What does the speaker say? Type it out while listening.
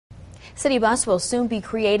CityBus will soon be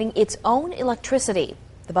creating its own electricity.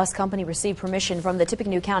 The bus company received permission from the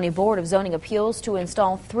Tippecanoe County Board of Zoning Appeals to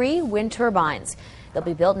install 3 wind turbines. They'll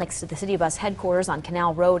be built next to the CityBus headquarters on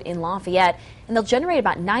Canal Road in Lafayette, and they'll generate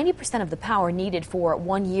about 90% of the power needed for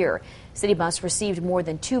 1 year. CityBus received more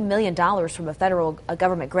than $2 million from a federal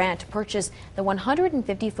government grant to purchase the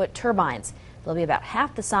 150-foot turbines. They'll be about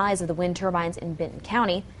half the size of the wind turbines in Benton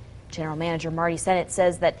County. General Manager Marty Sennett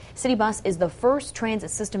says that CityBus is the first transit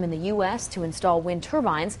system in the U.S. to install wind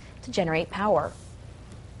turbines to generate power.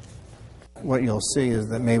 What you'll see is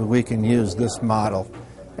that maybe we can use this model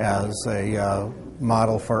as a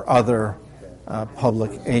model for other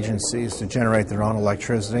public agencies to generate their own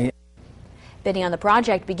electricity. Bidding on the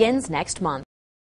project begins next month.